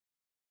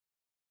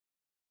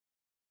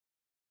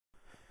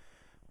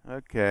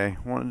Okay,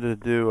 wanted to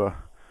do a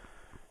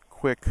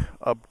quick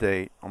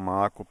update on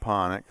my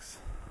aquaponics.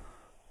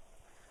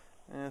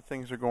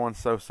 Things are going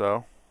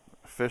so-so.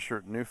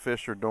 New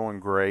fish are doing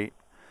great.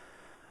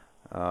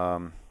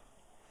 Um,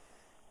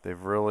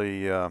 they've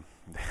really,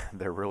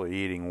 they're really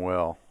eating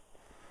well.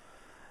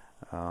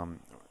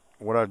 Um,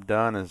 what I've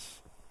done is,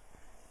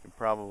 you can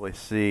probably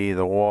see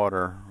the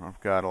water.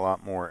 I've got a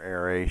lot more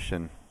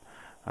aeration.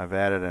 I've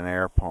added an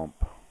air pump.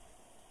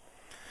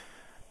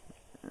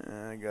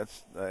 I got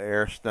the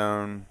air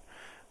stone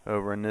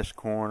over in this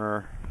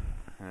corner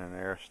and an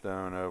air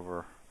stone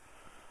over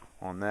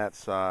on that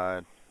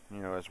side,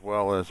 as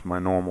well as my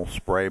normal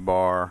spray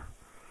bar,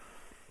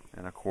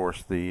 and of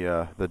course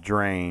the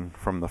drain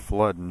from the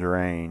flood and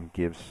drain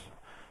gives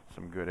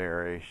some good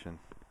aeration.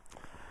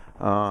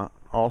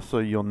 Also,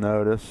 you'll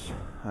notice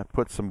I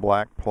put some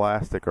black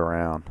plastic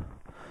around,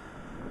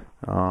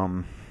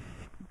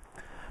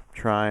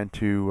 trying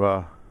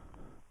to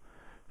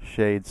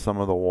shade some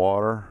of the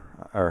water,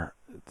 or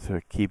to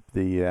keep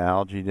the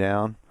algae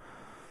down,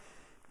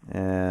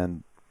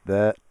 and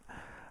that,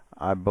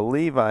 I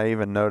believe I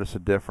even noticed a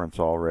difference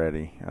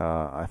already.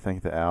 I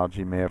think the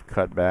algae may have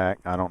cut back.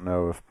 I don't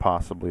know if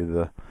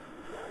the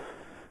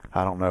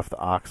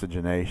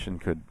oxygenation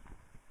could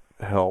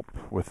help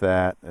with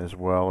that, as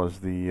well as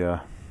the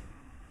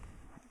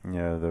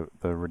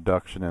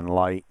reduction in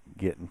light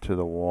getting to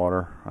the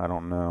water. I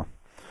don't know,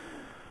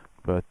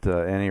 but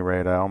at any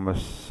rate, I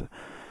almost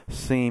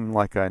seem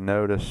like I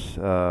notice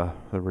the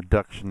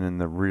reduction in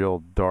the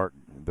real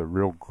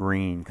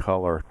green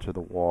color to the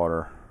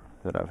water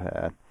that I've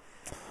had.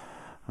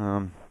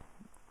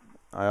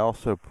 I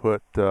also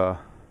put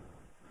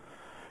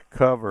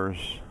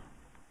covers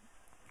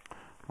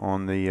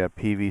on the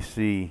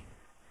PVC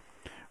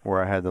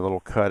where I had the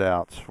little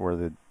cutouts where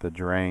the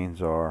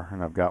drains are,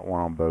 and I've got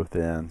one on both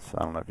ends.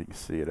 I don't know if you can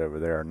see it over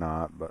there or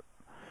not, but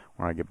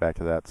when I get back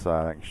to that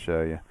side I can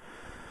show you.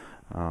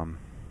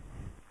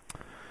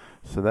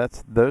 So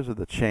those are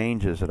the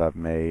changes that I've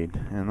made,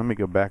 and let me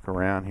go back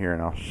around here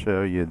and I'll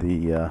show you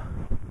the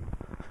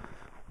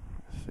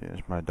see,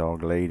 there's my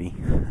dog lady.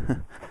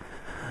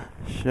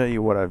 Show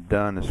you what I've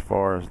done as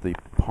far as the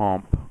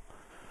pump.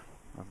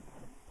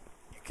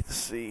 You can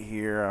see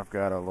here I've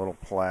got a little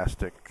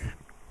plastic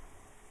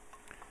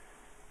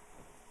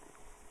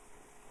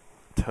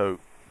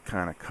tote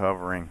kind of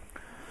covering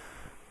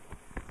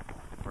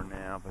for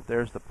now, but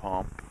there's the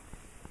pump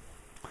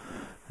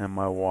and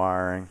my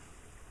wiring.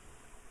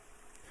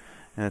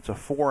 And it's a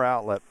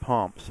 4-outlet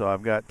pump, so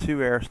I've got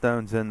 2 air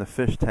stones in the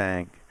fish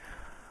tank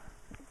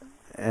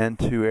and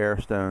 2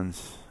 air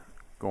stones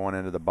going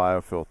into the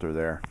biofilter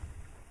there.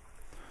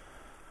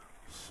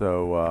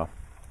 So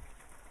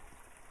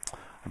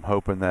I'm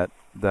hoping that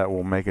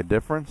will make a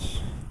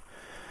difference.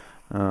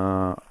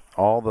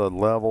 All the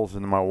levels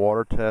in my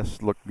water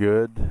tests look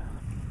good.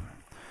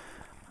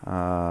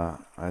 I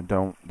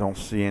don't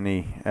see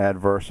any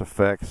adverse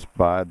effects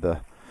by the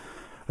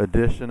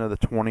addition of the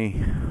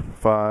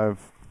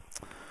 25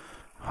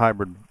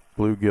 hybrid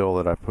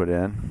bluegill that I put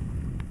in.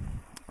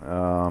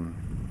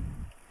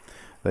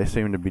 They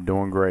seem to be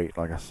doing great,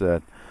 like I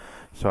said.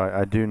 So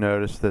I do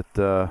notice that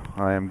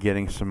I am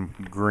getting some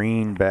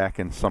green back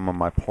in some of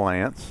my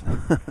plants,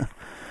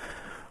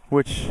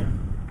 which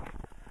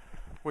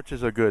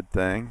is a good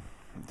thing.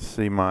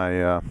 See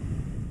my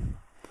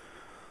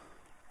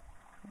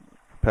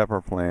pepper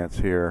plants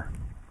here.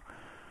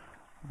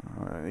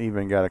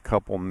 Even got a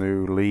couple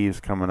new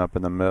leaves coming up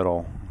in the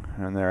middle,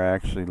 and they're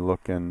actually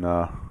looking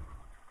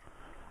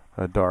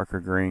a darker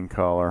green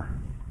color.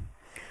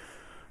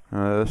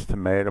 This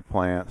tomato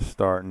plant's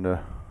starting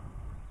to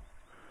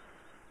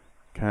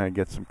kind of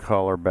get some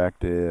color back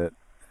to it.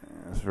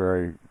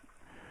 It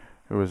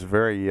was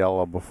very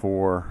yellow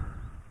before,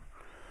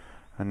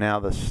 and now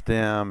the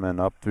stem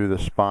and up through the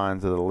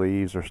spines of the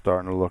leaves are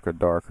starting to look a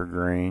darker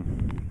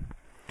green.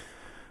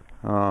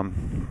 Got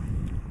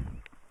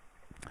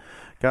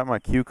my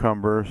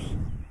cucumbers.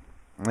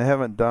 They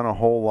haven't done a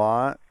whole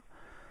lot.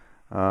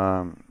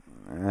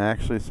 And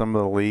actually, some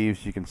of the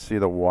leaves, you can see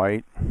the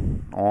white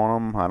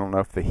on them. I don't know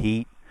if the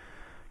heat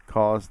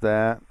caused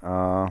that.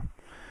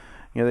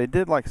 They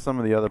did like some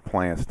of the other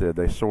plants did.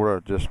 They sort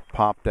of just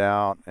popped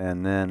out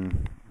and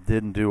then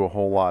didn't do a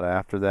whole lot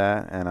after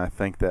that. And I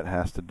think that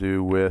has to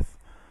do with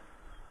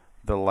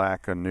the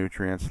lack of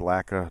nutrients,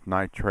 lack of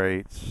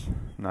nitrates.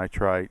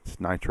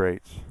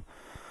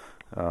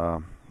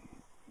 The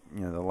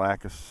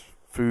lack of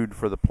food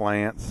for the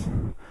plants.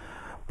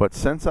 But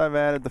since I've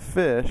added the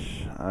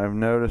fish, I've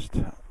noticed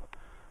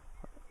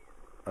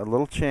a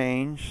little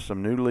change,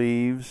 some new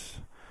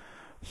leaves.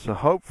 So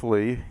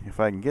hopefully, if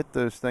I can get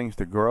those things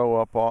to grow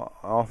up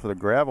off of the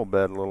gravel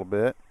bed a little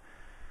bit,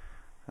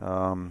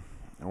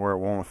 where it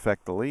won't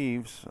affect the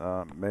leaves,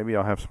 maybe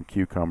I'll have some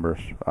cucumbers.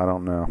 I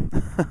don't know.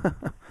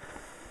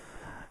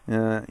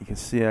 You can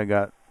see I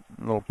got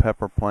a little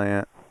pepper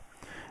plant,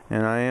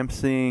 and I am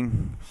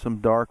seeing some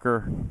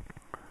darker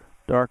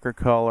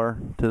color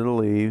to the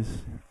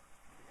leaves.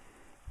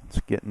 It's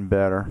getting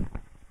better.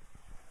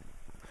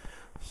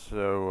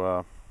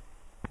 So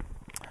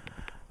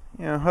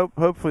you know,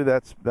 hopefully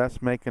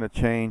that's making a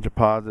change, a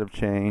positive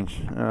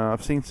change.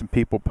 I've seen some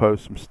people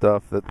post some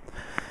stuff that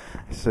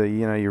say,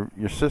 you know,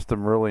 your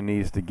system really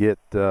needs to get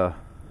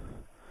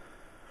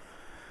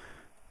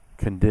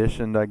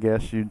conditioned, I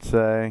guess you'd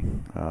say.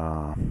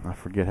 I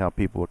forget how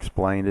people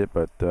explained it,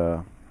 but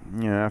you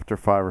know, after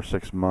 5 or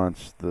 6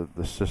 months,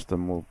 the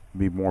system will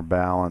be more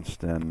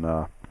balanced and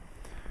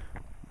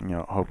you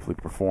know, hopefully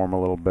perform a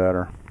little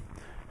better.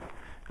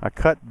 I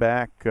cut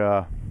back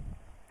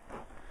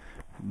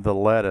the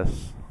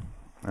lettuce,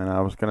 and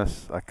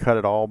I cut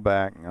it all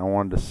back. I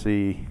wanted to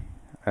see,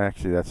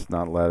 actually that's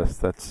not lettuce,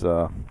 that's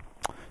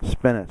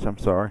spinach, I'm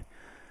sorry.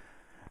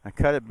 I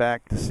cut it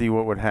back to see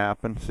what would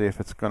happen, see if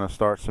it's going to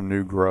start some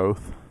new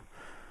growth.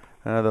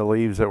 The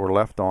leaves that were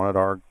left on it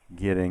are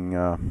getting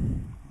a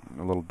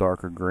little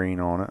darker green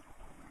on it.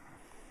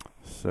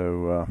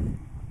 So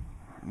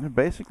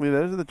basically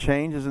those are the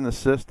changes in the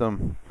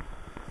system.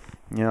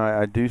 You know,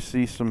 I do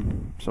see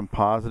some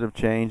positive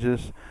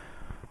changes.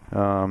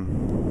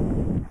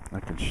 I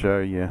can show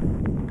you.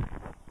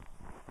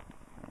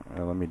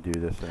 Let me do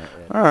this.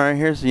 Alright,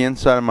 here's the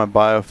inside of my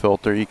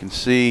biofilter. You can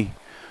see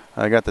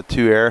I got the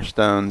 2 air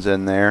stones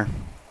in there.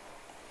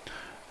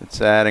 It's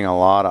adding a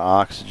lot of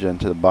oxygen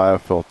to the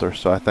biofilter,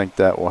 so I think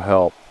that will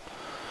help.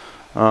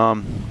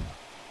 The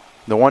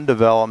one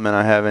development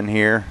I have in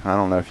here, I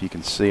don't know if you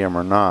can see them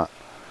or not,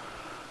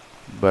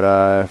 but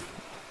I've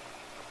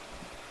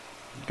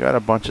got a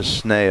bunch of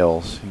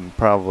snails. You can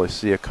probably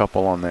see a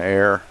couple on the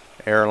air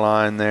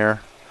line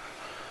there.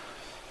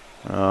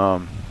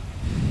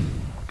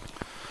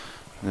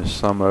 There's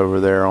some over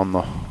there on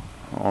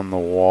the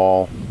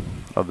wall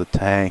of the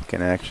tank,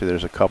 and actually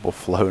there's a couple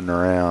floating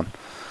around.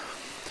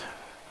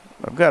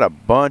 I've got a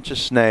bunch of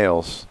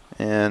snails,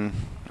 and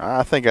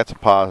I think that's a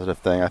positive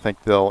thing. I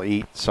think they'll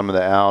eat some of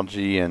the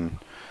algae and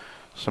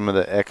some of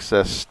the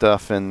excess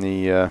stuff in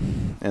the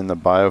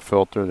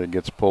biofilter that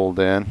gets pulled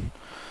in.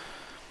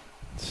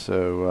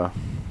 So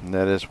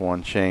that is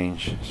one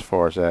change as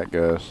far as that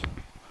goes.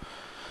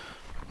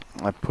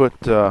 I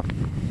put a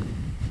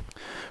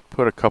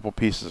couple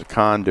pieces of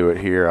conduit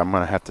here. I'm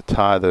going to have to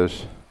tie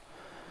those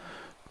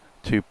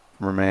 2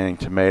 remaining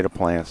tomato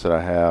plants that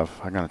I have.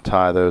 I'm going to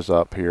tie those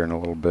up here in a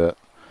little bit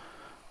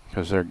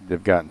because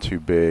they've gotten too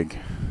big.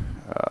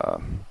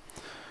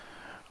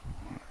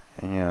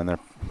 And they're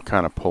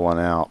kind of pulling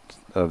out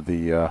of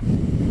the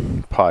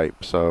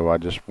pipe, so I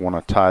just want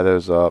to tie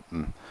those up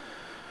and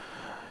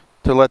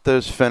to let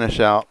those finish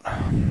out.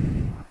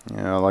 You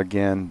know,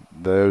 again,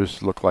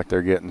 those look like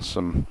they're getting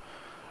some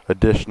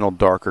additional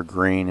darker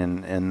green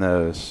in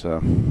those.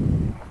 So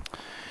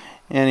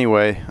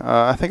anyway,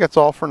 I think that's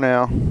all for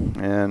now,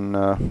 and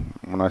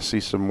when I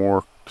see some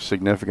more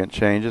significant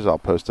changes, I'll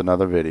post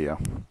another video.